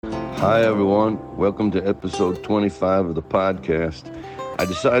Hi, everyone. Welcome to episode 25 of the podcast. I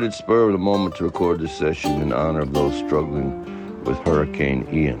decided spur of the moment to record this session in honor of those struggling with Hurricane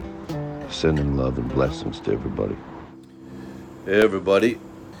Ian. Sending love and blessings to everybody. Hey everybody,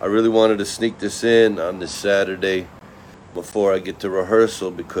 I really wanted to sneak this in on this Saturday before I get to rehearsal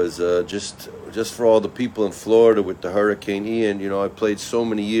because just for all the people in Florida with the Hurricane Ian, I played so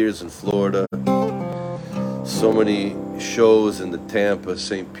many years in Florida, so many shows in the Tampa,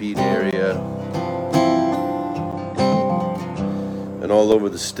 St. Pete area, and all over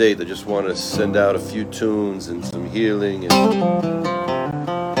the state. I just want to send out a few tunes and some healing and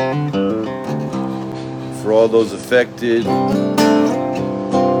for all those affected.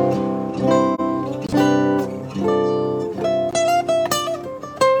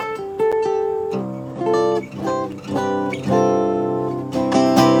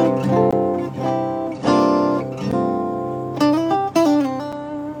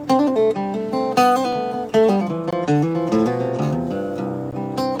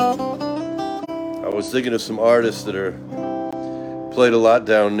 I was thinking of some artists that are played a lot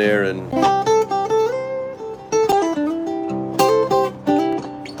down there, and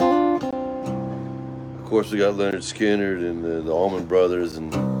of course we got Leonard Skinner and the Allman Brothers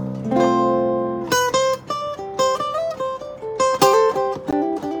and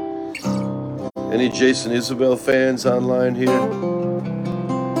any Jason Isbell fans online here?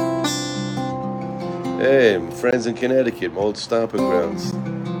 Hey, my friends in Connecticut, my old stomping grounds.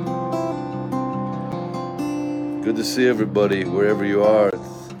 Good to see everybody wherever you are.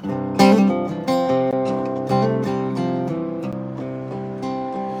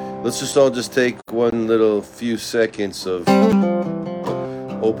 Let's just take one little few seconds of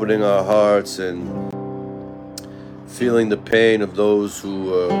opening our hearts and feeling the pain of those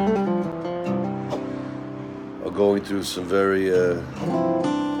who are going through some very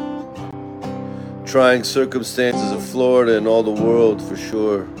trying circumstances in Florida and all the world for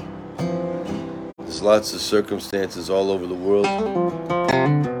sure. There's lots of circumstances all over the world.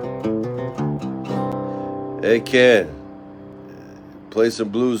 Hey Ken, play some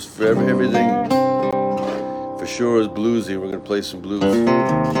blues for everything. For sure is bluesy. We're gonna play some blues.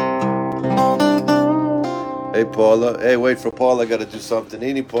 Hey Paula. Hey, wait for Paula. I gotta do something.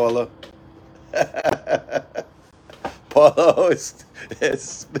 Any Paula. Paula always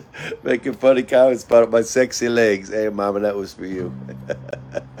is making funny comments about my sexy legs. Hey mama, that was for you.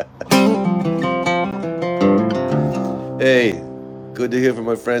 Hey, good to hear from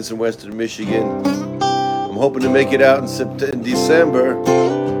my friends in Western Michigan. I'm hoping to make it out in December.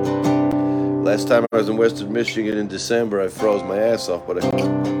 Last time I was in Western Michigan in December, I froze my ass off, but a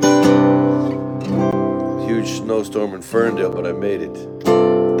huge snowstorm in Ferndale, but I made it.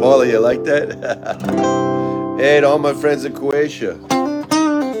 Paula, you like that? Hey, to all my friends in Croatia.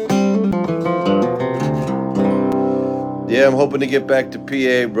 Yeah, I'm hoping to get back to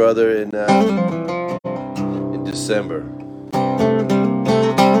PA, brother, in December.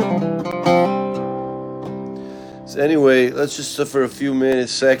 So anyway, let's just for a few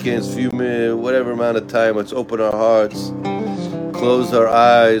minutes, whatever amount of time, let's open our hearts, close our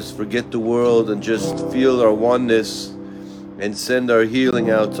eyes, forget the world, and just feel our oneness and send our healing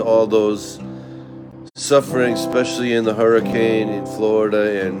out to all those suffering, especially in the hurricane in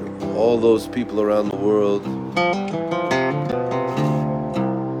Florida and all those people around the world.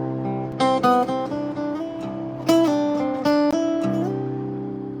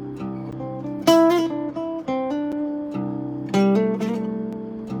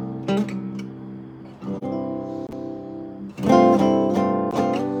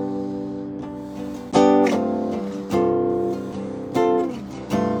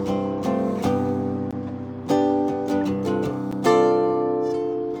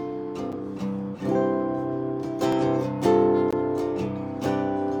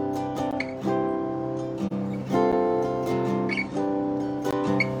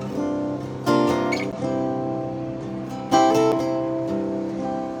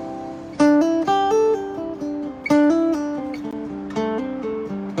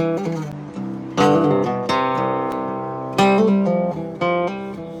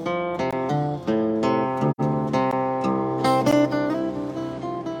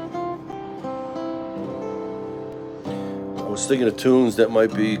 I was thinking of tunes that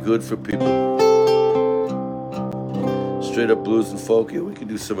might be good for people. Straight up blues and folk. Yeah, we could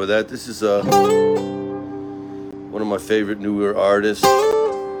do some of that. This is one of my favorite newer artists.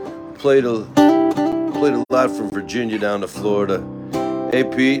 Played a lot from Virginia down to Florida. Hey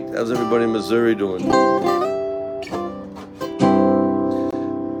Pete, how's everybody in Missouri doing?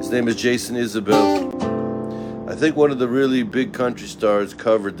 His name is Jason Isbell. I think one of the really big country stars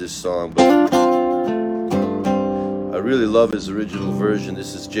covered this song, but I really love his original version.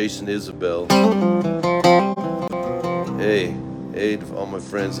 This is Jason Isbell. Hey to all my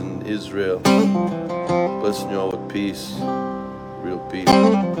friends in Israel. Blessing you all with peace, real peace.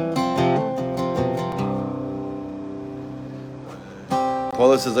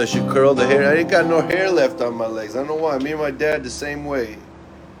 Paula says I should curl the hair. I ain't got no hair left on my legs. I don't know why. Me and my dad the same way.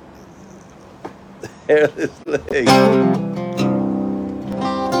 Hairless legs.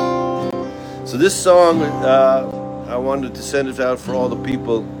 So this song, I wanted to send it out for all the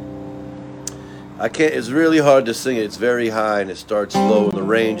people. It's really hard to sing it. It's very high and it starts low and the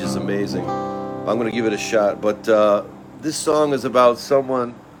range is amazing. I'm going to give it a shot. But this song is about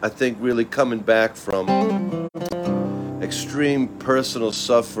someone, I think, really coming back from extreme personal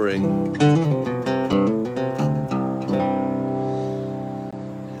suffering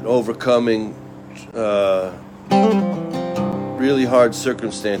and overcoming really hard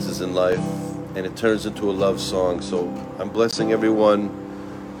circumstances in life, and it turns into a love song. So I'm blessing everyone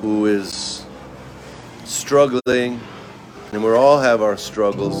who is struggling, and we all have our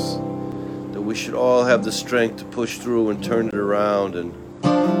struggles, that we should all have the strength to push through and turn it around and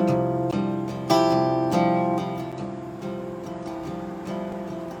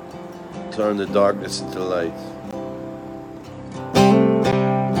turn the darkness into light.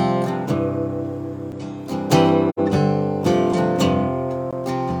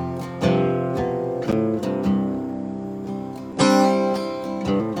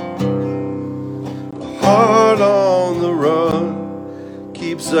 Heart on the run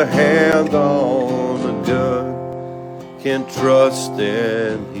keeps a hand on the gun, can't trust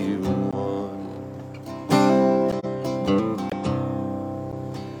anyone.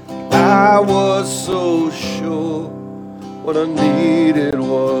 I was so sure what I needed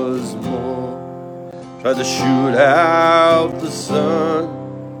was more. Tried to shoot out the sun.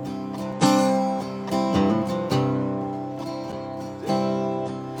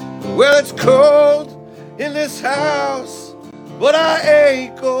 Well, it's cold in this house, but I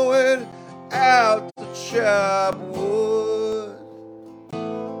ain't going out to chop wood.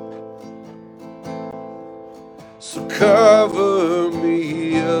 So cover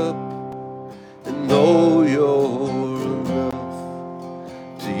me up and know you're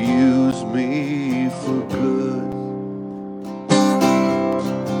enough to use me for good.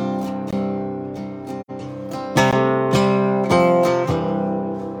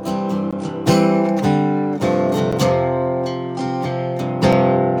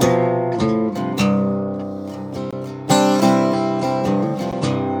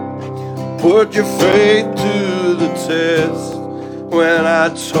 Put your faith to the test when I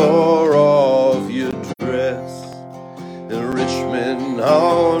tore off your dress in Richmond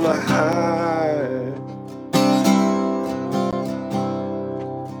on a high.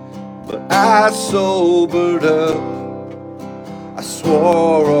 But I sobered up, I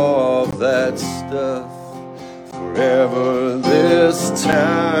swore off that stuff forever this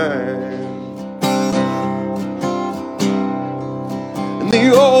time. And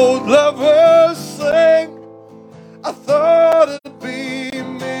the old lovers sang, I thought it'd be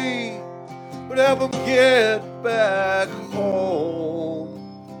me, would help them get back home.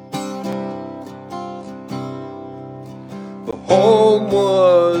 But home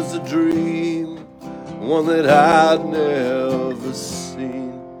was a dream, one that I'd never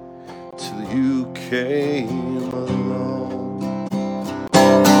seen till you came along.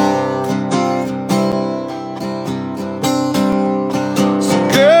 So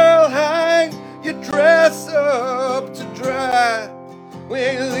girl, hang your dress up to dry. We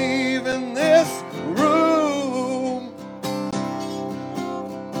ain't leaving this room.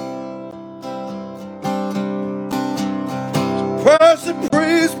 Percy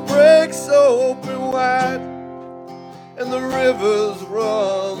Priest breaks open wide, and the rivers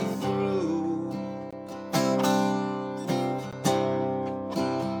run through.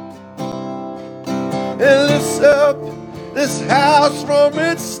 And lifts up this house from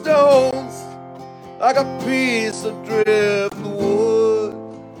its stones like a piece of driftwood.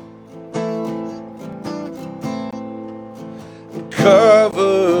 And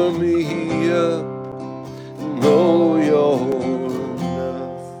cover me up, know you're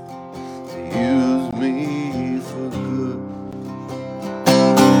enough to use me for good.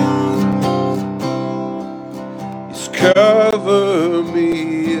 Just cover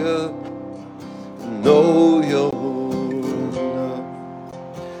me up, know you're enough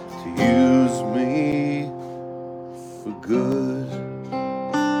to use me for good.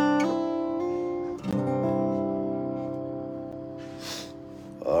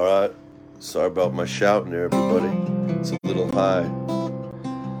 All right, sorry about my shouting there, everybody. It's a little high.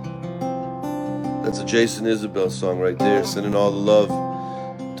 That's a Jason Isbell song right there, sending all the love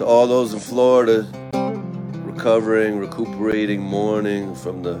to all those in Florida, recuperating, mourning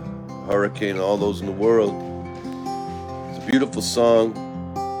from the hurricane, all those in the world. It's a beautiful song,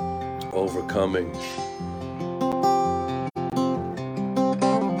 Overcoming.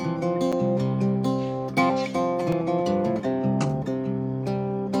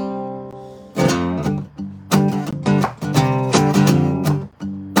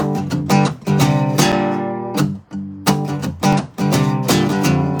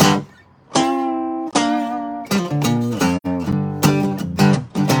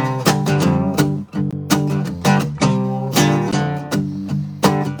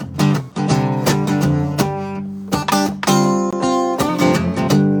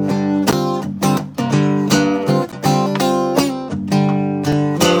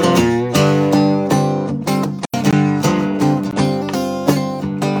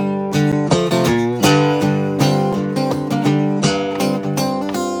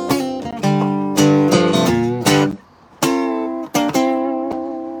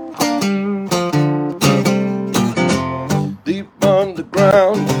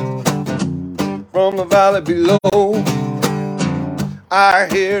 From the valley below, I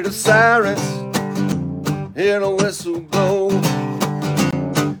hear the sirens, hear the whistle blow.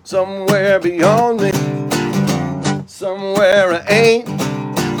 Somewhere beyond me, somewhere I ain't,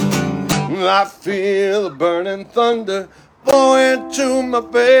 I feel the burning thunder blowing to my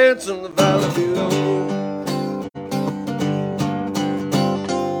beds from the valley below.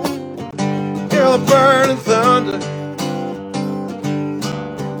 Hear the burning thunder,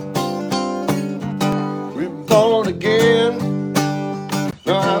 born again.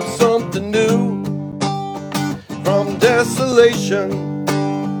 Now I'm something new. From desolation,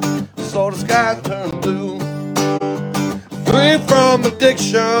 saw the sky turn blue. Free from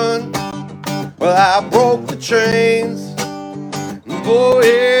addiction, well, I broke the chains. Oh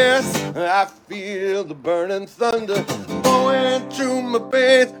yes, I feel the burning thunder blowing through my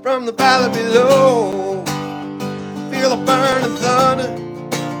veins from the valley below. Feel the burning thunder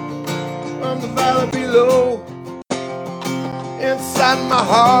from the valley below. Inside my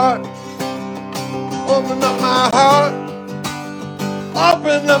heart, open up my heart,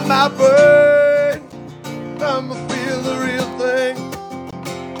 open up my brain. I'ma feel the real thing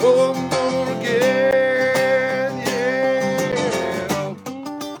over again, yeah.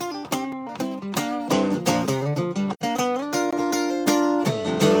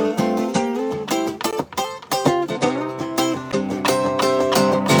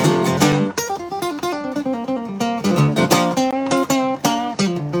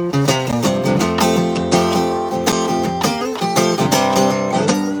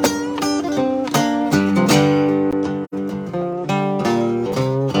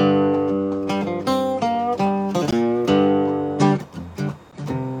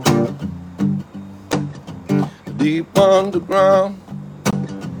 Deep underground,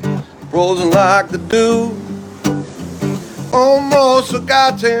 frozen like the dew, almost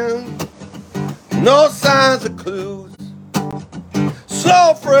forgotten, no signs or clues,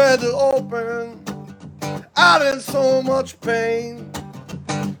 so afraid to open, out in so much pain.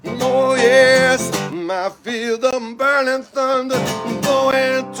 Oh yes, I feel the burning thunder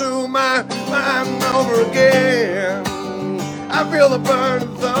going through my mind over again. I feel the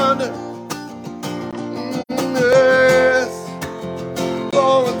burning thunder, yes,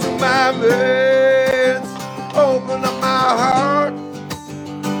 going through my veins. Open up my heart,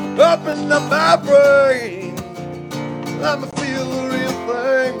 open up my brain. Let me feel the real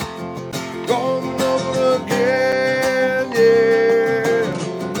thing going over again, yeah.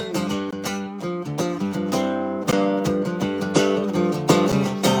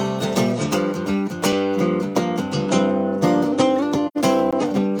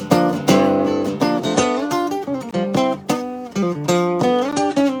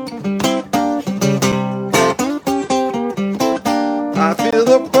 I feel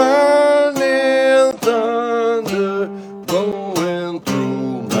the burning thunder going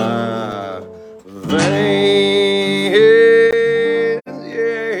through my veins,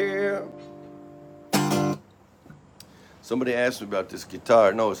 yeah. Somebody asked me about this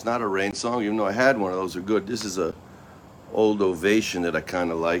guitar. No, it's not a Rain song, even though I had one of those. Are good. This is a old Ovation that I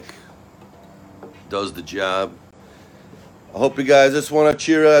kind of like. Does the job. I hope you guys just want to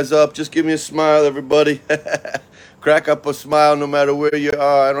cheer us up. Just give me a smile, everybody. Crack up a smile no matter where you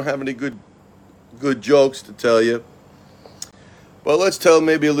are. I don't have any good jokes to tell you. But let's tell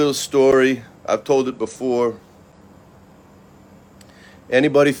maybe a little story. I've told it before.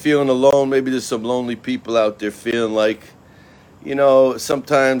 Anybody feeling alone? Maybe there's some lonely people out there feeling like,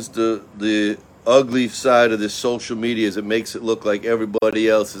 sometimes the ugly side of this social media is it makes it look like everybody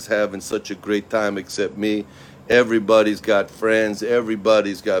else is having such a great time except me. Everybody's got friends,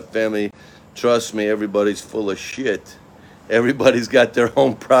 everybody's got family. Trust me, everybody's full of shit. Everybody's got their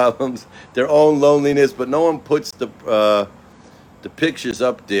own problems, their own loneliness, but no one puts the pictures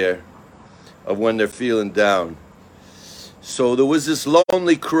up there of when they're feeling down. So there was this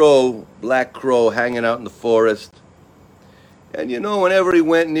lonely crow, black crow, hanging out in the forest. And whenever he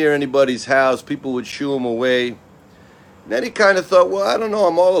went near anybody's house, people would shoo him away. And then he kind of thought, well, I don't know,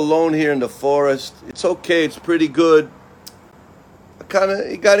 I'm all alone here in the forest. It's okay, it's pretty good.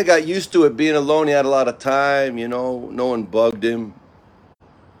 He kind of got used to it, being alone. He had a lot of time, no one bugged him.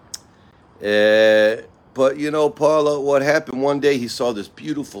 But Paula, what happened one day, he saw this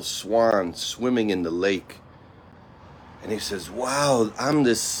beautiful swan swimming in the lake. And he says, wow, I'm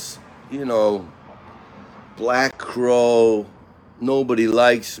this, black crow. Nobody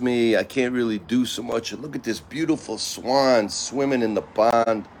likes me. I can't really do so much. And look at this beautiful swan swimming in the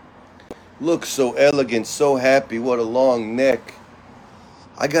pond. Looks so elegant, so happy. What a long neck.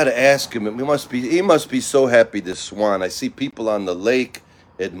 I got to ask him. He must be so happy, this swan. I see people on the lake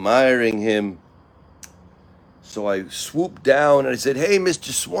admiring him. So I swooped down and I said, hey,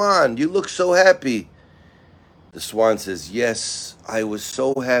 Mr. Swan, you look so happy. The swan says, yes, I was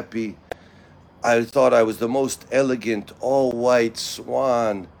so happy. I thought I was the most elegant, all-white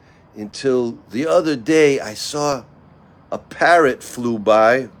swan until the other day I saw a parrot flew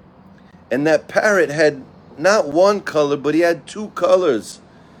by, and that parrot had not one color, but he had two colors.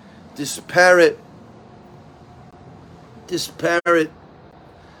 This parrot,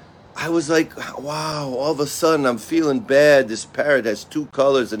 I was like, wow, all of a sudden I'm feeling bad. This parrot has two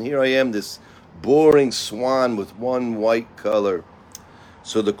colors, and here I am, this boring swan with one white color.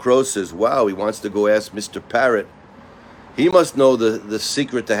 So the crow says, wow, he wants to go ask Mr. Parrot. He must know the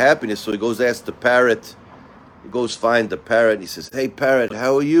secret to happiness. So he goes ask the parrot. He goes find the parrot. And he says, hey, parrot,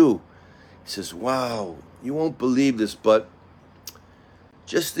 how are you? He says, wow, you won't believe this, but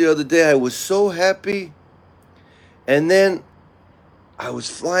just the other day I was so happy. And then I was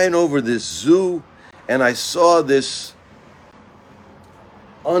flying over this zoo and I saw this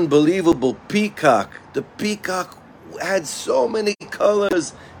unbelievable peacock. The peacock had so many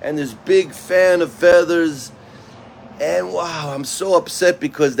colors and this big fan of feathers. And wow, I'm so upset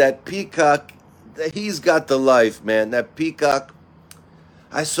because that peacock, he's got the life, man. That peacock,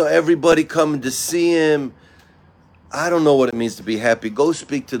 I saw everybody coming to see him. I don't know what it means to be happy. Go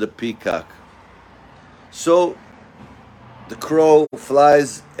speak to the peacock. So the crow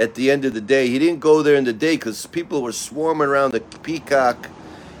flies at the end of the day. He didn't go there in the day because people were swarming around the peacock.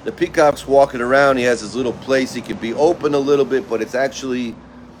 The peacock's walking around. He has his little place. He can be open a little bit, but it's actually,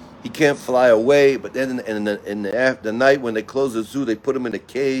 he can't fly away. But then in the night when they close the zoo, they put him in a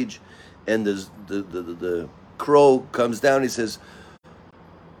cage, and the crow comes down. He says,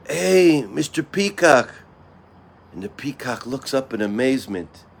 hey, Mr. Peacock. And the peacock looks up in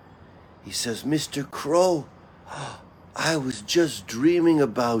amazement. He says, Mr. Crow, I was just dreaming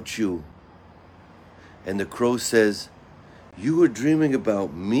about you. And the crow says, you were dreaming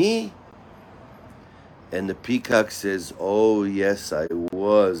about me? And the peacock says, oh, yes, I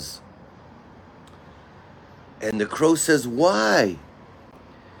was. And the crow says, why?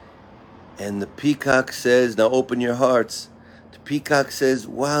 And the peacock says, now open your hearts. The peacock says,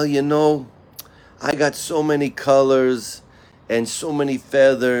 well, I got so many colors and so many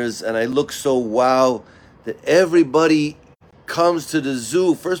feathers, and I look so wow that everybody comes to the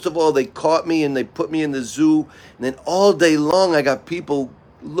zoo. First of all, they caught me and they put me in the zoo, and then all day long I got people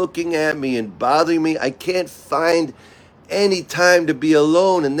looking at me and bothering me. I can't find any time to be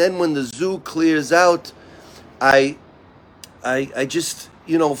alone. And then when the zoo clears out, I just,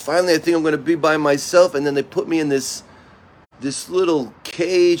 finally I think I'm going to be by myself. And then they put me in this little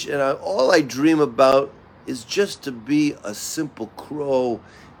cage, and all I dream about is just to be a simple crow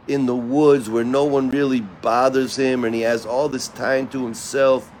in the woods where no one really bothers him and he has all this time to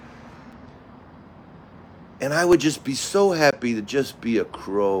himself. And I would just be so happy to just be a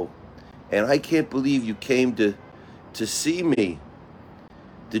crow. And I can't believe you came to see me.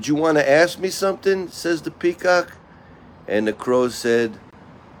 Did you want to ask me something? Says the peacock. And the crow said,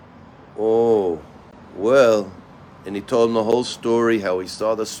 oh, well. And he told him the whole story, how he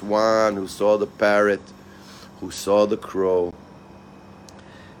saw the swan, who saw the parrot, who saw the crow.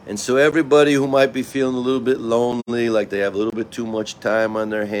 And so everybody who might be feeling a little bit lonely, like they have a little bit too much time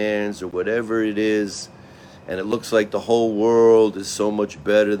on their hands or whatever it is, and it looks like the whole world is so much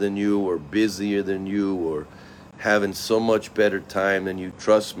better than you or busier than you or having so much better time than you.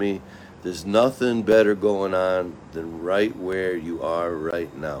 Trust me, there's nothing better going on than right where you are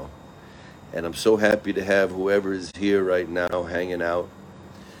right now. And I'm so happy to have whoever is here right now hanging out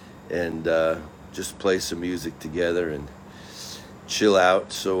and just play some music together and chill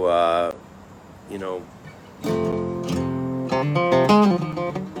out. So, you know,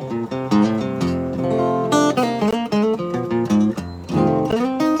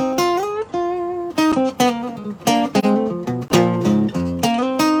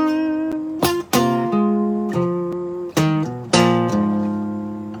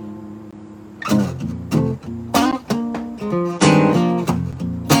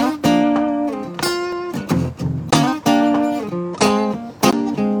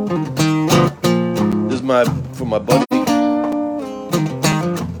 this is my for my buddy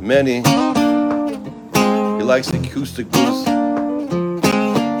Manny. He likes acoustic blues.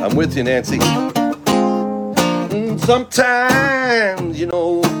 I'm with you, Nancy. Sometimes,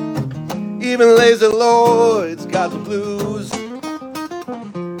 even Lazy Lloyd's got the blues.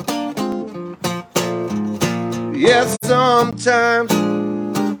 Yes, sometimes,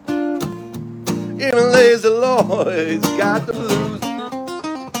 even Lazy Lloyd's got the blues.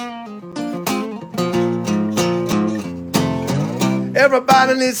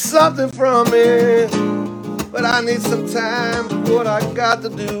 Everybody needs something from me, but I need some time for what I got to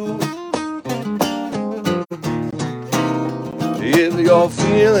do. If you're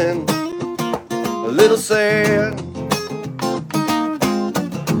feeling a little sad,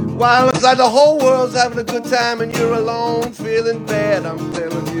 while it looks like the whole world's having a good time and you're alone feeling bad, I'm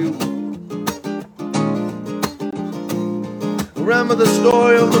telling you. Remember the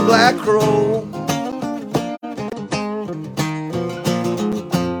story of the Black Crow?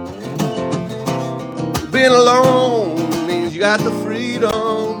 Being alone means you got the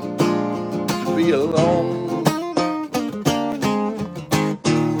freedom to be alone.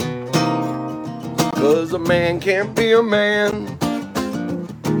 'Cause a man can't be a man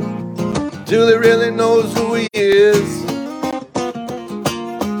till he really knows who he is.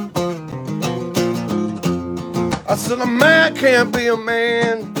 I said a man can't be a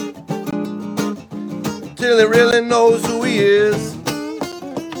man till he really knows who he is.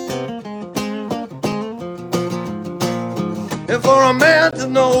 And for a man to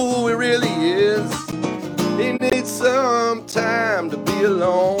know who he really is, he needs some time to be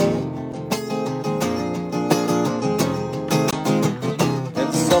alone.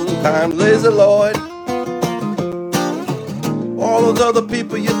 And sometimes Lazy Lloyd, all those other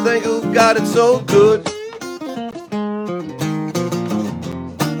people you think who got it so good,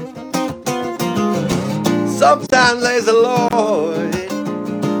 sometimes Lazy Lloyd,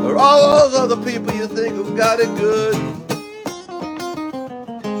 or all those other people you think who got it good,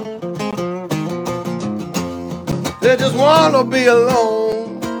 they just want to be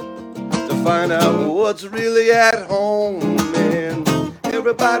alone to find out what's really at home, man.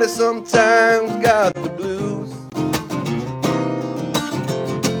 Everybody sometimes got the blues.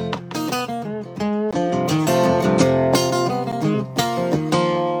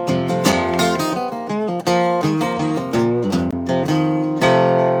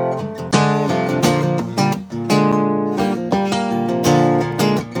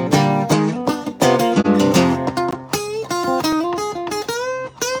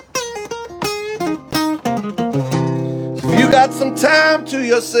 If you got some time to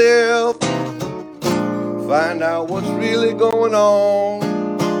yourself, find out what's really going on,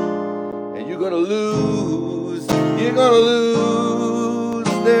 and you're gonna lose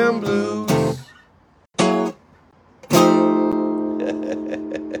them blues.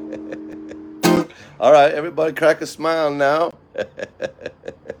 All right, everybody crack a smile now.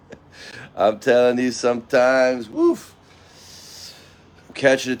 I'm telling you, sometimes, woof, I'm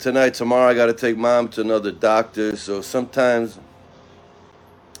catching it tonight. Tomorrow I got to take mom to another doctor. So sometimes,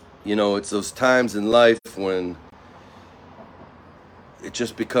 it's those times in life when it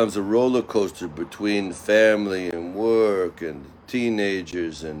just becomes a roller coaster between family and work and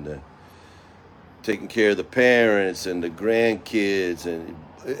teenagers and taking care of the parents and the grandkids. And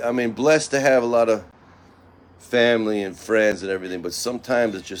I mean, blessed to have a lot of family and friends and everything, but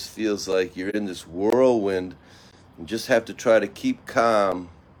sometimes it just feels like you're in this whirlwind. You just have to try to keep calm.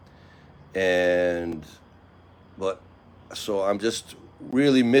 And but so I'm just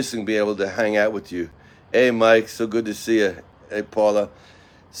really missing being able to hang out with you. Hey Mike, so good to see you. Hey Paula,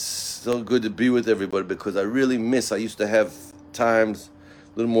 so good to be with everybody, because I really miss, I used to have times,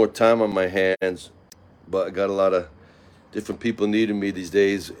 a little more time on my hands, but I got a lot of different people needing me these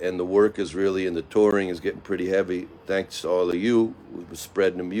days, and the work is really, and the touring is getting pretty heavy. Thanks to all of you who were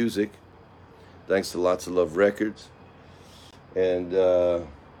spreading the music thanks to Lots of Love Records. And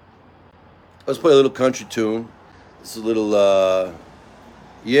let's play a little country tune. It's a little,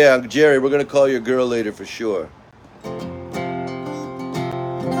 yeah, Jerry, we're going to call your girl later for sure. I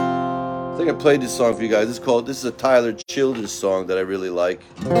think I played this song for you guys. This is a Tyler Childers song that I really like.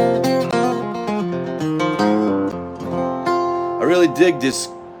 I really dig this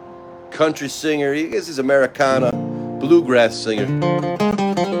country singer. I guess he's Americana, bluegrass singer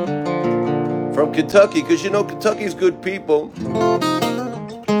from Kentucky, because you know Kentucky's good people.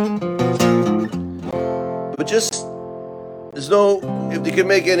 But just, there's no, if you can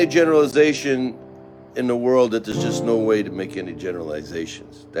make any generalization in the world, that there's just no way to make any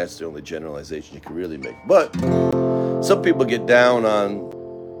generalizations. That's the only generalization you can really make. But some people get down on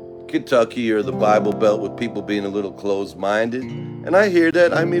Kentucky or the Bible Belt with people being a little closed-minded. And I hear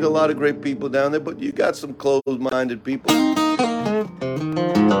that. I meet a lot of great people down there, but you got some closed-minded people.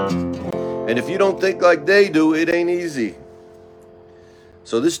 And if you don't think like they do, it ain't easy.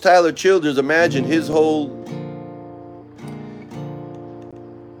 So this Tyler Childers, imagine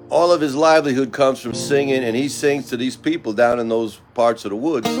all of his livelihood comes from singing, and he sings to these people down in those parts of the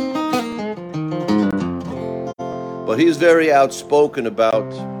woods. But he's very outspoken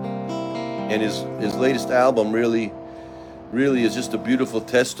about, and his latest album really is just a beautiful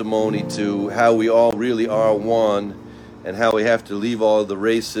testimony to how we all really are one, and how we have to leave all the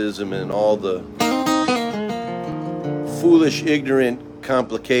racism and all the foolish, ignorant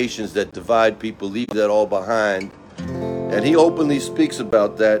complications that divide people, leave that all behind. And he openly speaks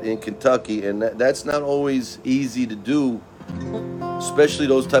about that in Kentucky, and that's not always easy to do, especially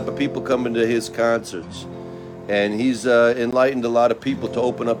those type of people coming to his concerts. And he's enlightened a lot of people to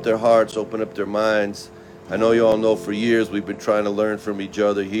open up their hearts, open up their minds. I know you all know for years we've been trying to learn from each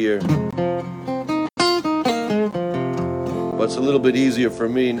other here. But it's a little bit easier for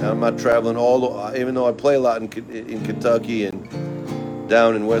me. I'm not traveling even though I play a lot in Kentucky and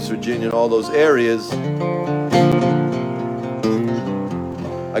down in West Virginia and all those areas.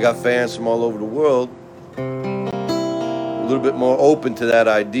 I got fans from all over the world, a little bit more open to that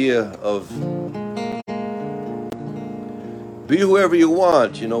idea of be whoever you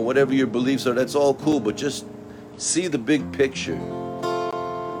want, whatever your beliefs are, that's all cool, but just see the big picture.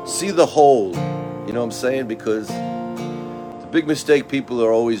 See the whole, you know what I'm saying? Because the big mistake people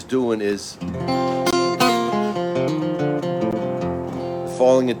are always doing is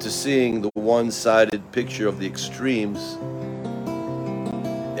falling into seeing the one-sided picture of the extremes.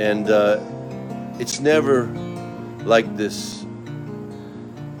 And it's never like this.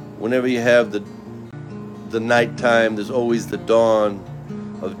 Whenever you have the nighttime, there's always the dawn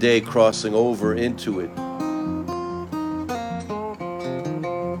of day crossing over into it.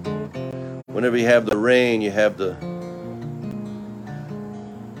 Whenever you have the rain, you have the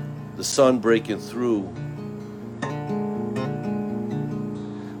sun breaking through.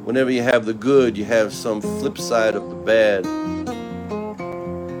 Whenever you have the good, you have some flip side of the bad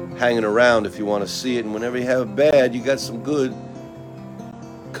hanging around if you want to see it. And whenever you have bad, you got some good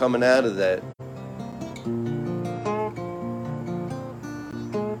coming out of that.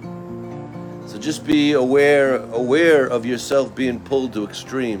 So just be aware of yourself being pulled to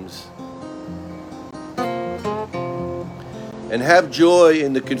extremes. And have joy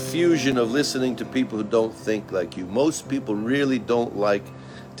in the confusion of listening to people who don't think like you. Most people really don't like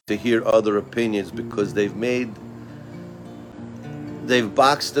to hear other opinions because they've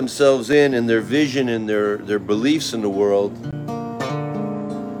boxed themselves in their vision and their beliefs in the world.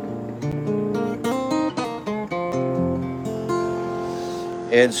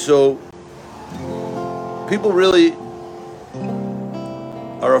 And so people really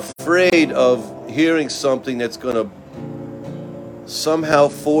are afraid of hearing something that's going to somehow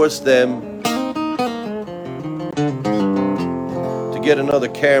force them to get another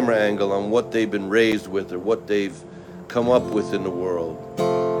camera angle on what they've been raised with or what they've come up with in the world.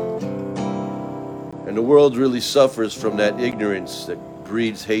 And the world really suffers from that ignorance that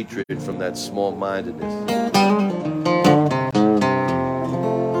breeds hatred, from that small-mindedness.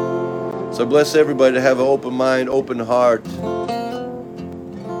 So bless everybody to have an open mind, open heart.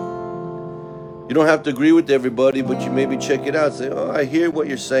 You don't have to agree with everybody, but you maybe check it out. Say, oh, I hear what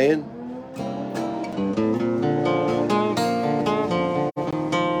you're saying.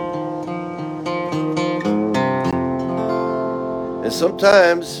 And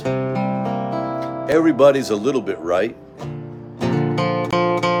sometimes everybody's a little bit right.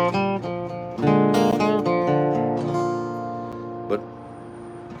 But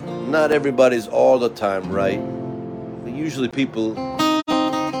not everybody's all the time right. Usually people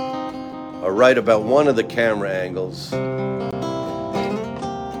are right about one of the camera angles.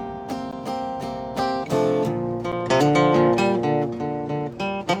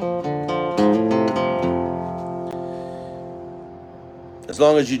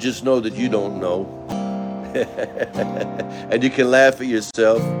 long as you just know that you don't know. And you can laugh at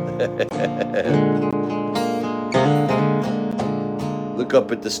yourself. Look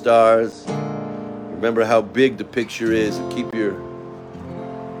up at the stars. Remember how big the picture is, and keep your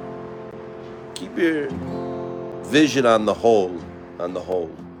vision on the whole.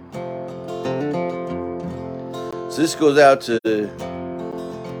 So this goes out to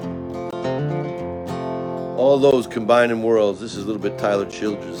all those combining worlds. This is a little bit Tyler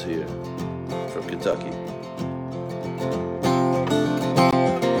Childers here from Kentucky.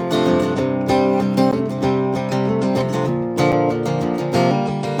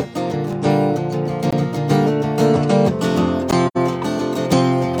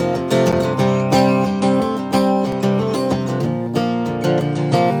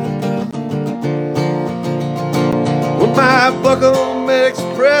 Buckle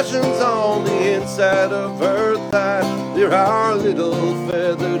expressions on the inside of her thigh. There are little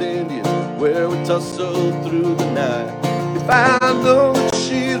feathered Indians where we tussle through the night. If I know that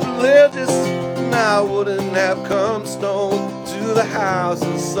she's religious, then I wouldn't have come stone to the house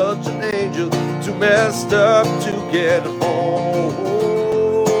of such an angel, too messed up to get home.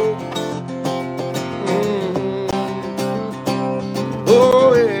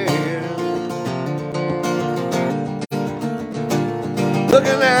 Oh yeah.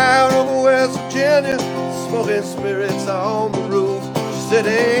 Looking out over West Virginia, smoking spirits on the roof. She said,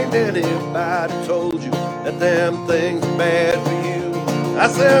 ain't anybody told you that them things are bad for you? I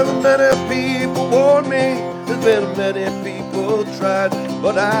said, many people warned me, there's been many people tried,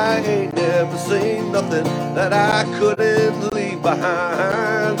 but I ain't never seen nothing that I couldn't leave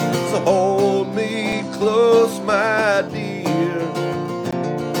behind. So hold me close, my dear,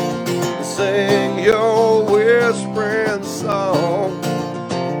 and sing your whispering song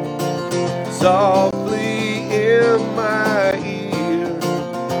softly in my ear,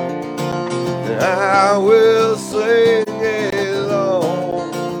 and I will sing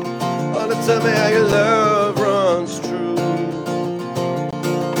along. Honey, tell me how your love runs true,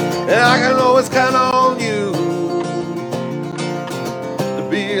 and I can always count on you to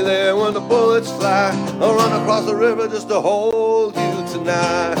be there when the bullets fly. I'll run across the river just to hold you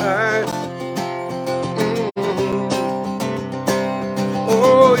tonight.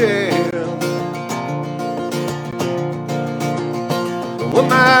 Oh yeah. When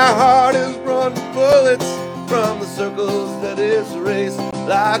my heart is running bullets from the circles that it's raced,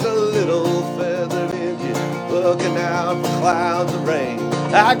 like a little feathered Indian looking out for clouds of rain,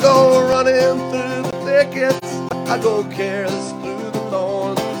 I go running through the thickets, I go careless through the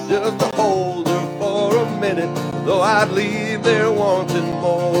thorns, just to hold her for a minute, though I'd leave there wanting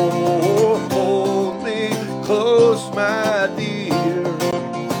more. Hold me close, my dear,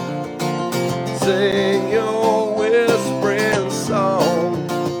 sing your whispering song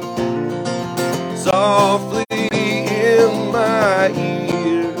softly in my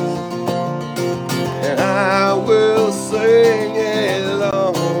ears, and I will sing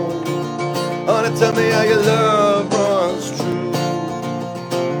along. Honey, tell me how your love runs true,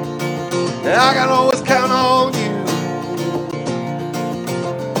 and I can always count on you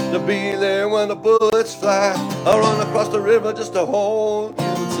to be there when the bullets fly. I'll run across the river just to hold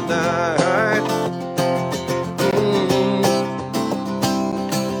you tonight.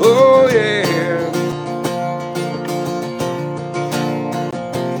 Oh yeah.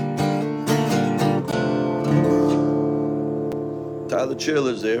 Tyler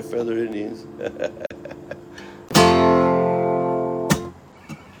Childers there, Feather Indians.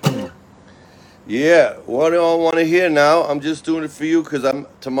 Yeah, what do y'all want to hear now? I'm just doing it for you because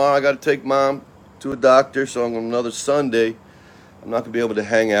tomorrow I got to take Mom to a doctor, so on another Sunday I'm not gonna be able to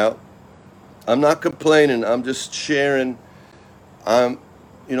hang out. I'm not complaining. I'm just sharing.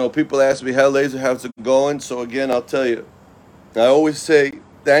 People ask me, how's it going? So again, I'll tell you, I always say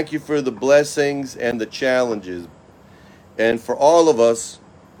thank you for the blessings and the challenges. And for all of us,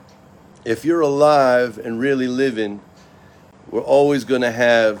 if you're alive and really living, we're always going to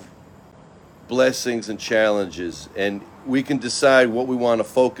have blessings and challenges. And we can decide what we want to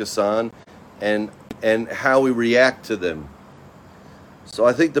focus on and how we react to them. So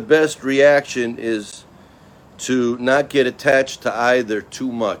I think the best reaction is to not get attached to either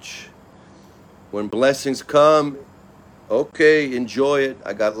too much. When blessings come, okay, enjoy it.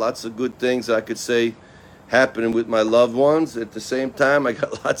 I got lots of good things I could say happening with my loved ones. At the same time, I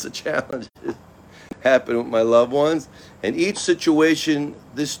got lots of challenges happening with my loved ones. And each situation,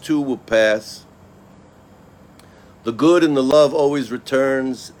 this too will pass. The good and the love always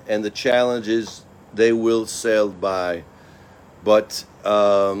returns, and the challenges, they will sail by. But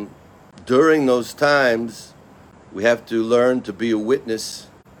during those times, We have to learn to be a witness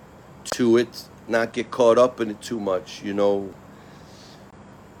to it, not get caught up in it too much.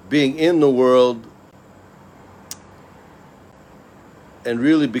 Being in the world and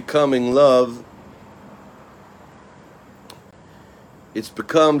really becoming love, it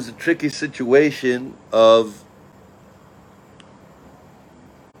becomes a tricky situation of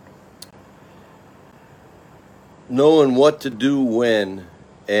knowing what to do when,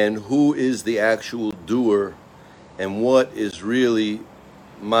 and who is the actual doer, and what is really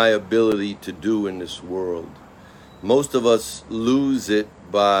my ability to do in this world. Most of us lose it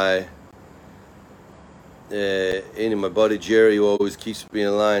by, my buddy Jerry, who always keeps me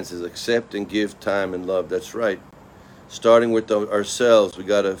in line, says, accept and give time and love. That's right. Starting with ourselves, we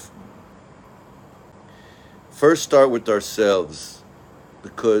got to first start with ourselves,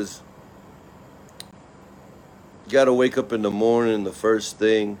 because you got to wake up in the morning and the first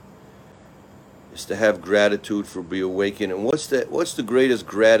thing is to have gratitude for being awakened. And what's the greatest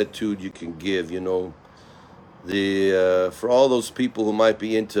gratitude you can give? For all those people who might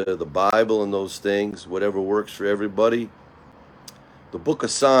be into the Bible and those things, whatever works for everybody, the book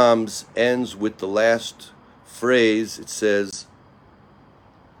of Psalms ends with the last phrase. It says,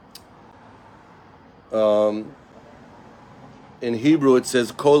 in Hebrew it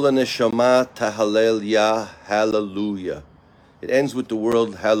says, Kol neshama tahalel Yah, hallelujah. It ends with the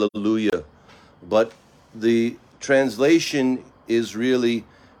word hallelujah, but the translation is really,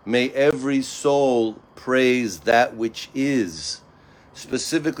 may every soul praise that which is.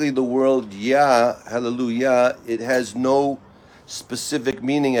 Specifically the word Yah, hallelujah, it has no specific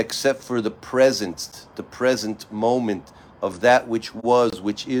meaning except for the present moment of that which was,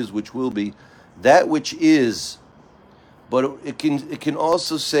 which is, which will be, that which is. But it can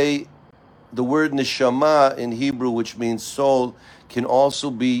also say the word neshama in Hebrew, which means soul, can also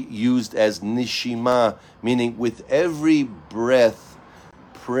be used as nishima, meaning with every breath,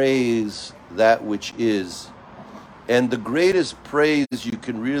 praise that which is. And the greatest praise you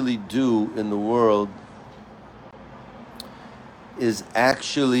can really do in the world is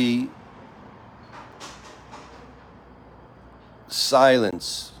actually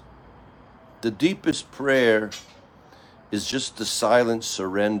silence. The deepest prayer is just the silent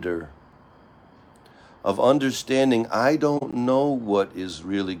surrender of understanding I don't know what is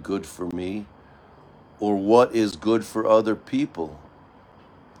really good for me or what is good for other people.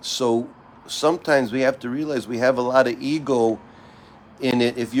 So sometimes we have to realize we have a lot of ego in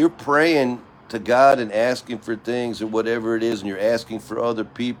it. If you're praying to God and asking for things or whatever it is, and you're asking for other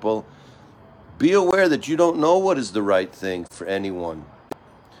people, be aware that you don't know what is the right thing for anyone.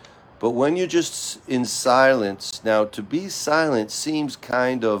 But when you're just in silence, now to be silent seems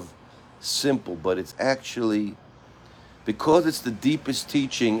kind of simple, but it's actually, because it's the deepest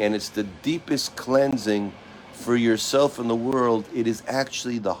teaching and it's the deepest cleansing for yourself and the world, it is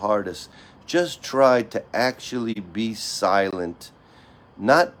actually the hardest. Just try to actually be silent,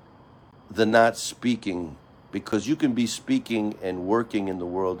 not speaking, because you can be speaking and working in the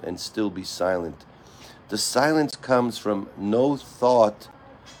world and still be silent. The silence comes from no thought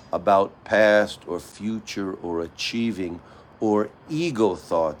about past or future or achieving or ego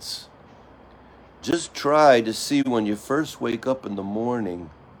thoughts. Just try to see when you first wake up in the morning,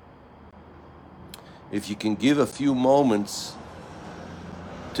 if you can give a few moments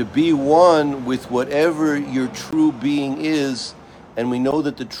to be one with whatever your true being is. And we know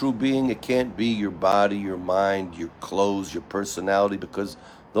that the true being, it can't be your body, your mind, your clothes, your personality, because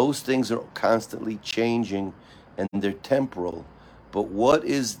those things are constantly changing and they're temporal. But what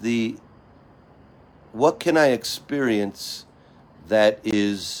can I experience that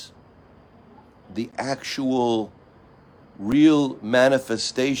is the actual real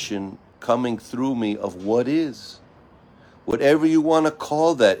manifestation coming through me of what is? Whatever you want to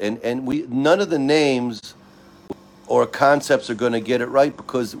call that. And none of the names or concepts are going to get it right,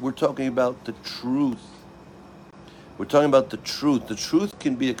 because we're talking about the truth. We're talking about the truth. The truth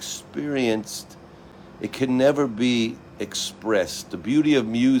can be experienced. It can never be expressed. The beauty of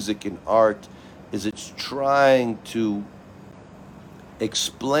music and art is it's trying to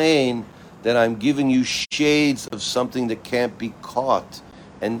explain that I'm giving you shades of something that can't be caught.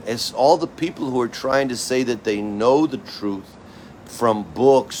 And it's all the people who are trying to say that they know the truth from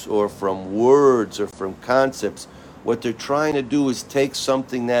books or from words or from concepts, what they're trying to do is take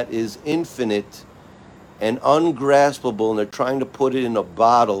something that is infinite and ungraspable, and they're trying to put it in a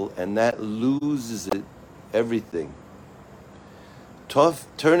bottle, and that loses it, everything. Tough.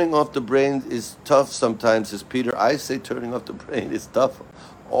 Turning off the brain is tough sometimes, as Peter. I say turning off the brain is tough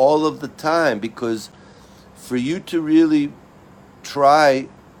all of the time, because for you to really try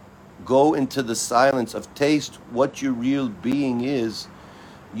go into the silence of taste what your real being is,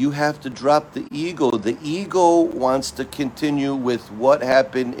 you have to drop the ego. The ego wants to continue with what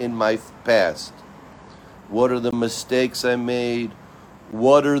happened in my past. What are the mistakes I made?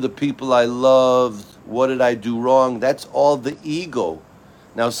 What are the people I loved? What did I do wrong? That's all the ego.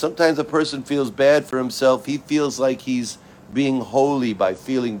 Now, sometimes a person feels bad for himself. He feels like he's being holy by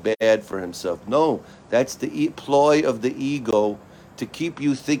feeling bad for himself. No, that's the ploy of the ego to keep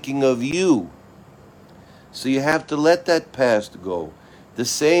you thinking of you. So you have to let that past go. The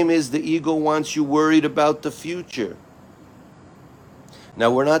same is the ego wants you worried about the future.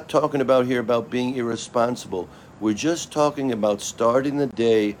 Now, we're not talking about here about being irresponsible. We're just talking about starting the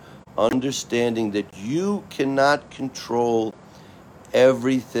day understanding that you cannot control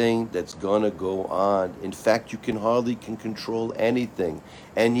everything that's going to go on. In fact, you can control anything.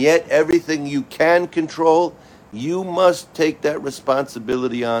 And yet, everything you can control, you must take that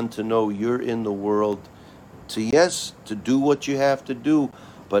responsibility on to know you're in the world to, yes, to do what you have to do,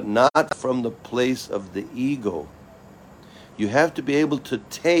 but not from the place of the ego. You have to be able to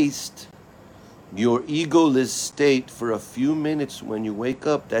taste your egoless state for a few minutes when you wake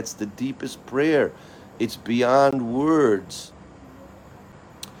up. That's the deepest prayer. It's beyond words.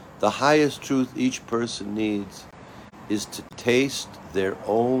 The highest truth each person needs is to taste their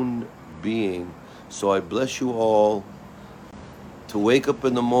own being. So I bless you all to wake up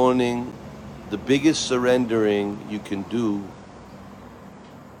in the morning. The biggest surrendering you can do,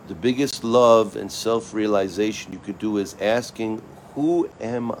 the biggest love and self-realization you could do is asking, who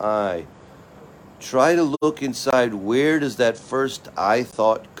am I? Try to look inside. Where does that first I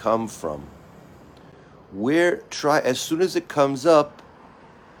thought come from? As soon as it comes up,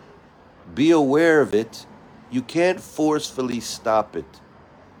 be aware of it. You can't forcefully stop it.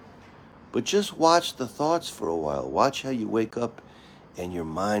 But just watch the thoughts for a while. Watch how you wake up and your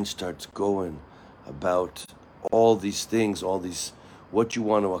mind starts going about all these things, all these, what you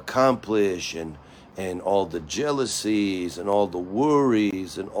want to accomplish, and all the jealousies and all the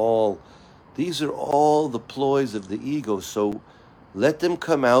worries and all, these are all the ploys of the ego. So let them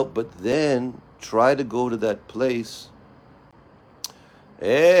come out, but then try to go to that place.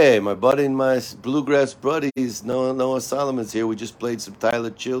 Hey, my buddy and my bluegrass buddies, Noah Solomon's here. We just played some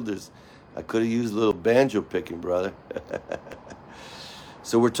Tyler Childers. I could have used a little banjo picking, brother.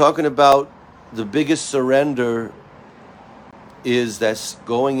 So we're talking about the biggest surrender is that's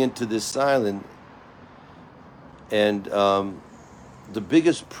going into this silence. And the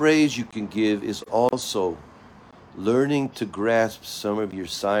biggest praise you can give is also learning to grasp some of your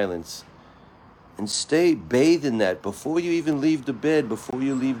silence and stay bathed in that before you even leave the bed, before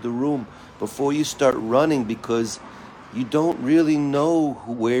you leave the room, before you start running, because you don't really know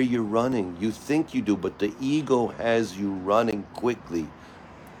where you're running. You think you do, but the ego has you running quickly.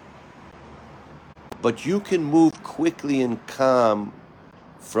 But you can move quickly and calm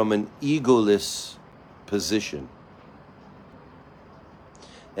from an egoless position.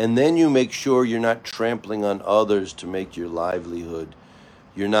 And then you make sure you're not trampling on others to make your livelihood.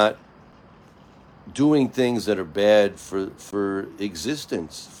 You're not doing things that are bad for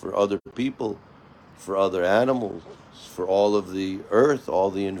existence, for other people, for other animals, for all of the earth,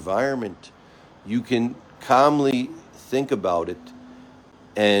 all the environment. You can calmly think about it,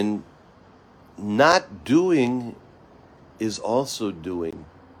 and not doing is also doing.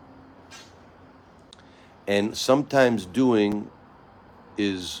 And sometimes doing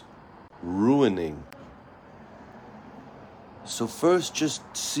is ruining. So first, just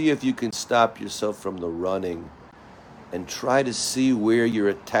see if you can stop yourself from the running and try to see where your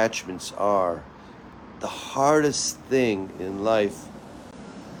attachments are. The hardest thing in life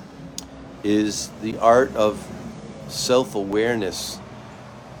is the art of self-awareness,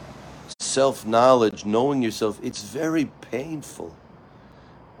 self-knowledge, knowing yourself. It's very painful.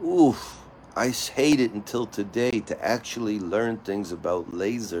 Oof. I hate it until today to actually learn things about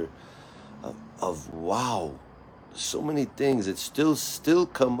laser. Of wow, so many things that still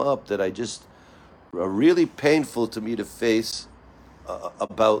come up that I just are really painful to me to face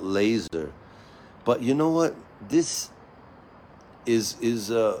about laser. But you know what? This is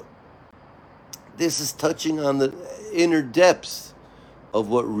touching on the inner depths of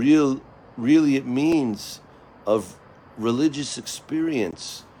what really it means of religious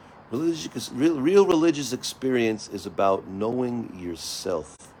experience. Real religious experience is about knowing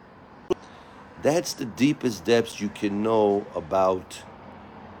yourself. That's the deepest depths you can know about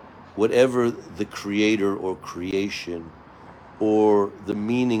whatever the creator or creation or the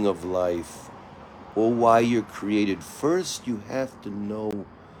meaning of life or why you're created. First, you have to know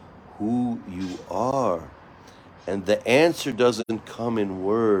who you are. And the answer doesn't come in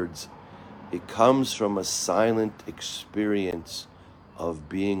words. It comes from a silent experience of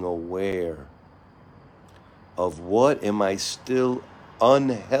being aware of what am I still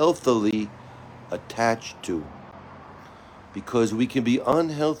unhealthily attached to. Because we can be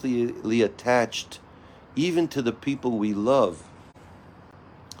unhealthily attached even to the people we love.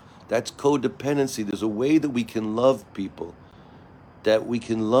 That's codependency. There's a way that we can love people, that we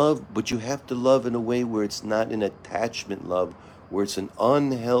can love, but you have to love in a way where it's not an attachment love, where it's an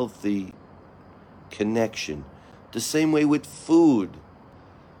unhealthy connection. The same way with food,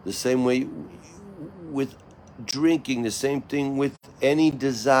 the same way with drinking, the same thing with any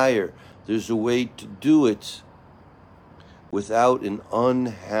desire. There's a way to do it without an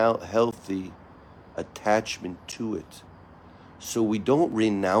unhealthy attachment to it. So we don't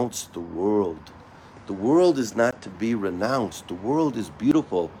renounce the world. The world is not to be renounced. The world is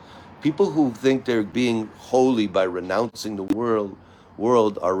beautiful. People who think they're being holy by renouncing the world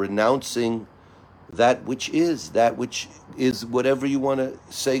are renouncing that which is whatever you want to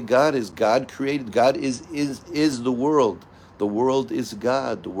say God is. God created. God is the world. The world is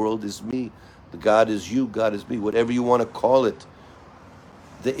God. The world is me. The God is you. God is me. Whatever you want to call it.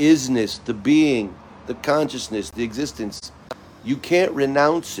 The isness, the being, the consciousness, the existence. You can't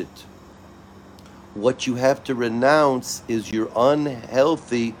renounce it. What you have to renounce is your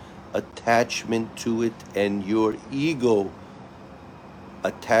unhealthy attachment to it and your ego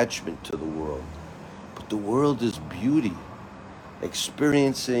attachment to the world. But the world is beauty.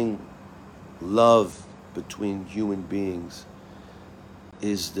 Experiencing love between human beings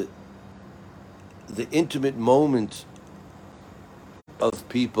is the intimate moment of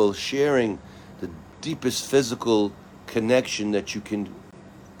people sharing the deepest physical connection that you can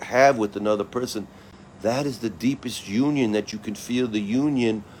have with another person. That is the deepest union that you can feel, the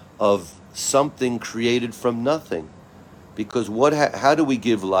union of something created from nothing. Because how do we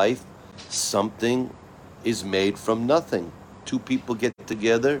give life? Something is made from nothing. Two people get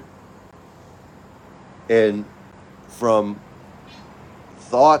together, and from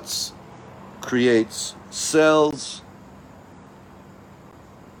thoughts creates cells,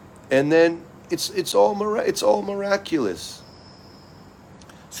 and then it's all miraculous.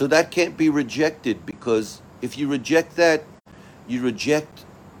 So that can't be rejected, because if you reject that, you reject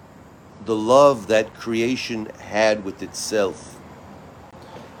the love that creation had with itself.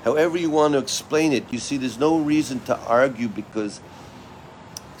 However you want to explain it, you see, there's no reason to argue, because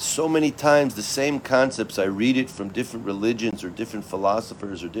so many times the same concepts, I read it from different religions or different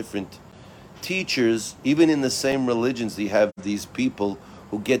philosophers or different teachers. Even in the same religions, you have these people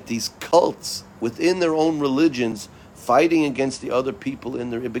who get these cults within their own religions fighting against the other people in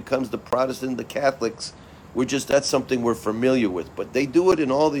there. It becomes the Protestant, the Catholics. That's something we're familiar with. But they do it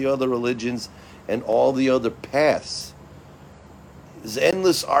in all the other religions and all the other paths. There's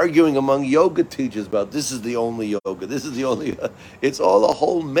endless arguing among yoga teachers about this is the only yoga, this is the only. It's all a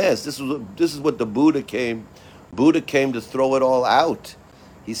whole mess. This is what the Buddha came. Buddha came to throw it all out.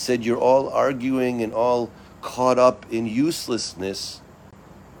 He said, you're all arguing and all caught up in uselessness.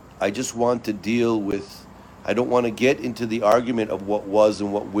 I just want to deal with. I don't want to get into the argument of what was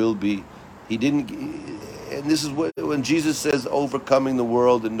and what will be. He didn't. And this is what, when Jesus says overcoming the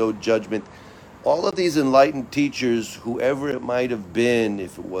world and no judgment, all of these enlightened teachers, whoever it might have been,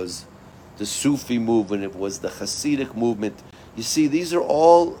 if it was the Sufi movement, if it was the Hasidic movement, you see, these are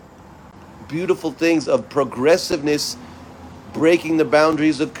all beautiful things of progressiveness, breaking the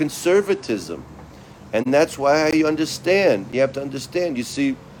boundaries of conservatism. And that's why you have to understand, you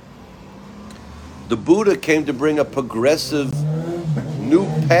see, the Buddha came to bring a progressive new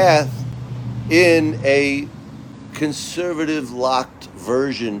path in a conservative, locked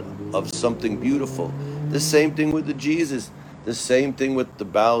version of something beautiful. The same thing with the Jesus. The same thing with the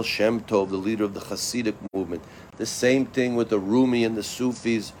Baal Shem Tov, the leader of the Hasidic movement. The same thing with the Rumi and the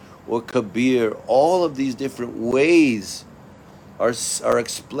Sufis, or Kabir. All of these different ways are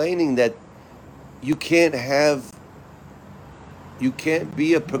explaining that you can't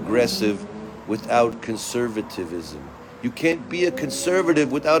be a progressive without conservatism. You can't be a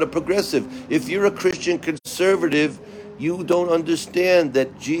conservative without a progressive. If you're a Christian conservative, you don't understand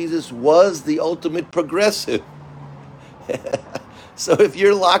that Jesus was the ultimate progressive. So if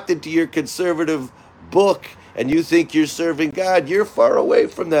you're locked into your conservative book and you think you're serving God, you're far away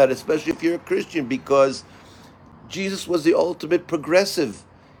from that, especially if you're a Christian, because Jesus was the ultimate progressive.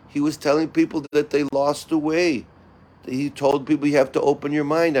 He was telling people that they lost the way. He told people, you have to open your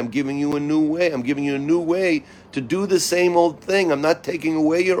mind. I'm giving you a new way. I'm giving you a new way to do the same old thing. I'm not taking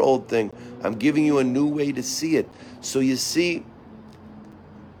away your old thing. I'm giving you a new way to see it. So you see,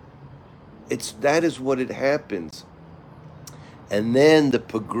 that is what it happens. And then the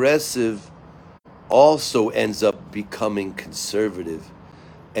progressive also ends up becoming conservative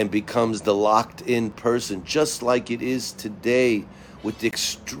and becomes the locked in person, just like it is today with the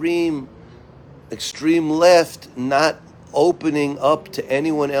extreme left not opening up to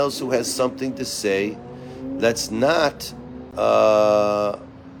anyone else who has something to say that's not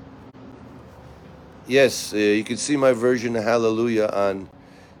yes, you can see my version of Hallelujah on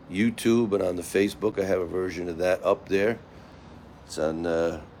YouTube and on the Facebook. I have a version of that up there. It's on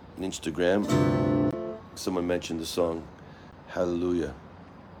Instagram. Someone mentioned the song Hallelujah.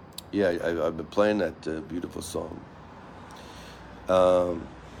 Yeah, I've been playing that beautiful song.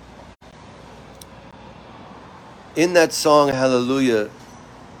 In that song Hallelujah,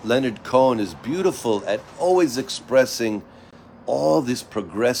 Leonard Cohen is beautiful at always expressing all this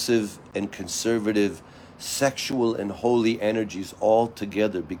progressive and conservative sexual and holy energies all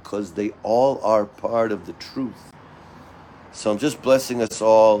together, because they all are part of the truth. So I'm just blessing us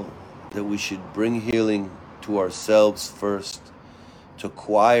all that we should bring healing to ourselves first, to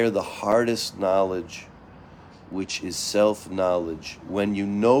acquire the hardest knowledge, which is self-knowledge. When you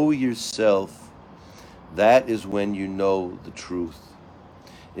know yourself, that is when you know the truth.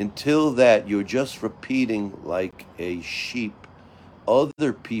 Until that, you're just repeating like a sheep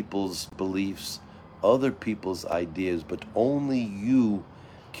other people's beliefs, other people's ideas, but only you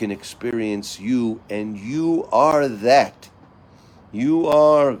can experience you, and you are that. You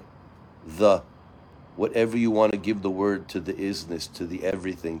are the whatever you want to give the word to, the isness, to the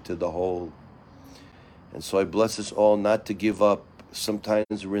everything, to the whole. And so I bless us all not to give up.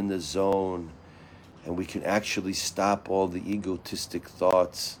 Sometimes we're in the zone and we can actually stop all the egotistic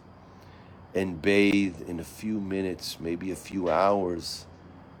thoughts and bathe in a few minutes, maybe a few hours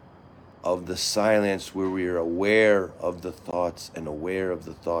of the silence where we are aware of the thoughts and aware of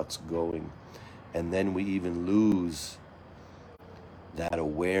the thoughts going. And then we even lose that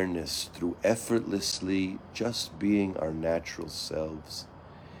awareness through effortlessly just being our natural selves.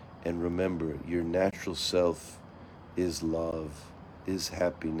 And remember, your natural self is love, is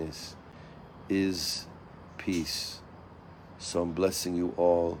happiness, is peace. So I'm blessing you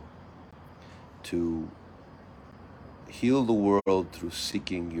all to heal the world through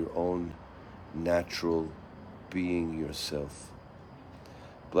seeking your own natural being yourself.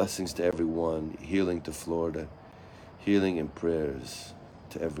 Blessings to everyone, healing to Florida, healing and prayers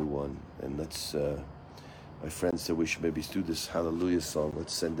to everyone. And let's, my friend said we should maybe do this Hallelujah song.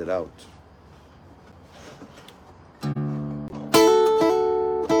 Let's send it out.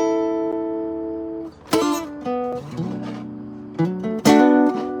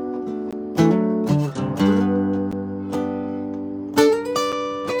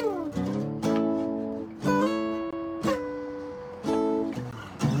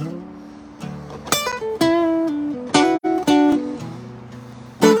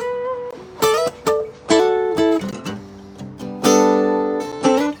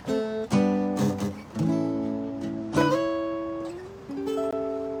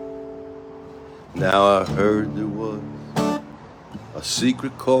 Now I heard there was a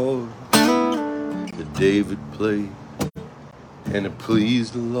secret chord that David played, and it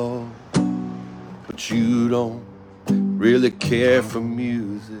pleased the Lord. But you don't really care for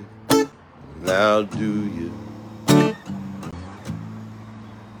music, now do you?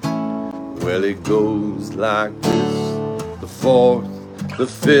 Well, it goes like this: the fourth, the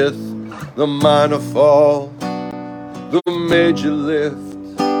fifth, the minor fall, the major lift,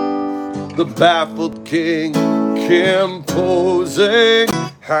 the baffled king composing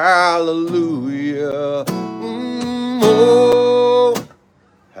hallelujah. Oh,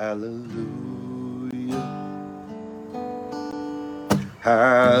 hallelujah,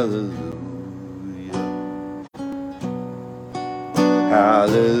 hallelujah,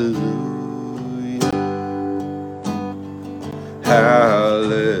 hallelujah,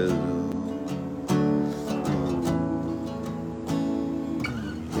 hallelujah.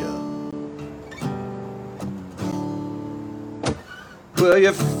 Well,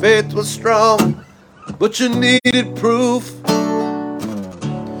 your faith was strong, but you needed proof.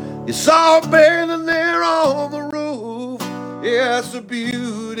 You saw her bathing there on the roof. Yes, the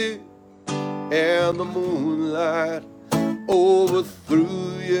beauty and the moonlight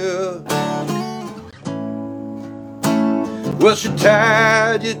overthrew you. Well, she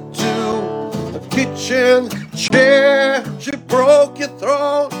tied you to a kitchen chair. She broke your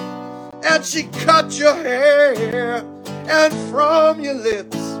throat and she cut your hair. And from your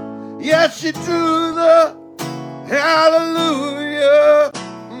lips, yes, she drew the hallelujah.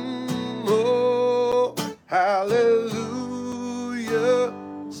 Oh, hallelujah.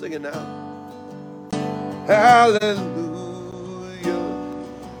 Sing it now. hallelujah.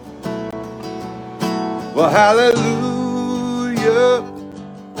 Well, hallelujah,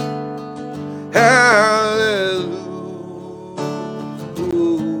 hallelujah.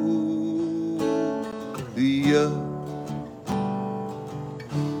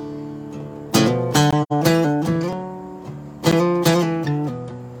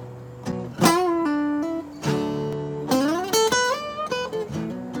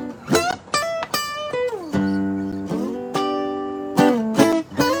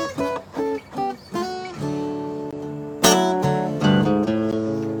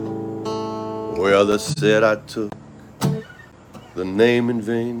 Well, they said I took the name in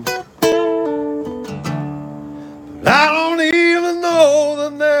vain. I don't even know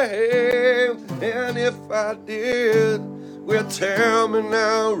the name, and if I did, well, tell me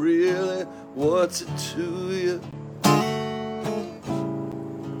now, really, what's it to you?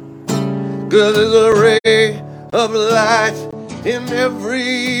 'Cause there's a ray of light in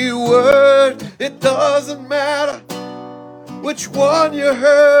every word. It doesn't matter which one you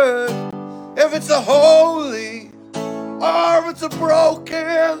heard, if it's a holy or if it's a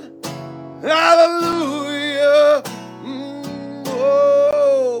broken. Hallelujah.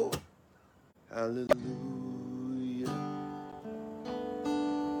 Oh, hallelujah.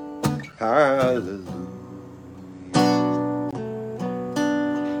 Hallelujah.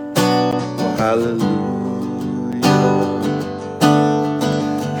 Oh, hallelujah.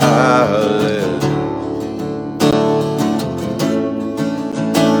 Hallelujah.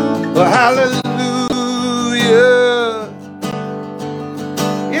 Oh, hallelujah.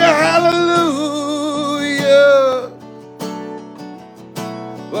 Yeah, hallelujah.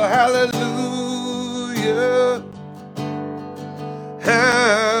 Well, hallelujah,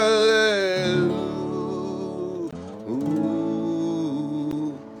 hallelujah.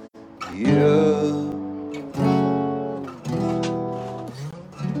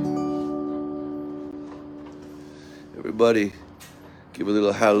 Everybody, give a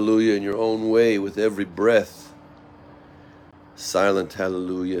little hallelujah in your own way with every breath. Silent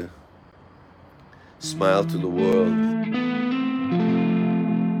hallelujah. Smile to the world.